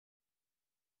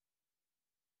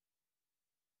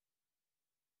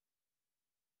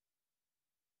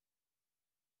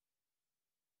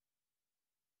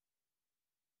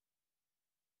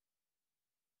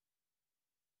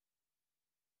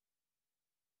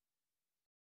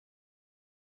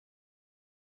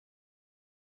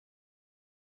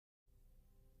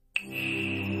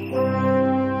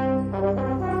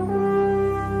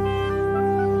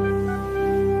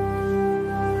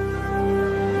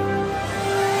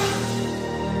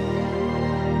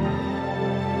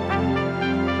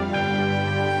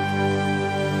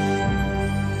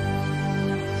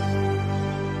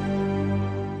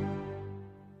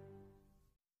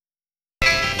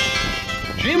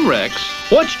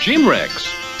What's Gymrex?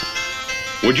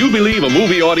 Would you believe a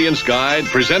movie audience guide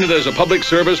presented as a public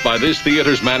service by this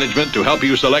theater's management to help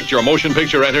you select your motion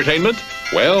picture entertainment?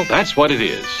 Well, that's what it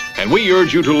is. And we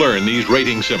urge you to learn these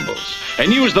rating symbols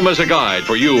and use them as a guide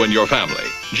for you and your family.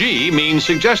 G means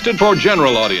suggested for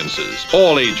general audiences,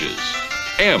 all ages.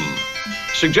 M,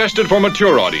 suggested for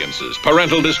mature audiences,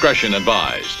 parental discretion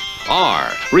advised.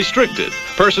 R, restricted,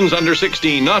 persons under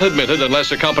 16 not admitted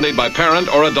unless accompanied by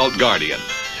parent or adult guardian.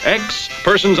 X,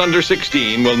 persons under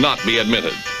 16 will not be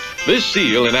admitted. This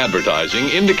seal in advertising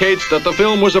indicates that the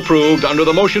film was approved under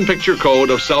the Motion Picture Code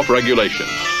of Self-Regulation.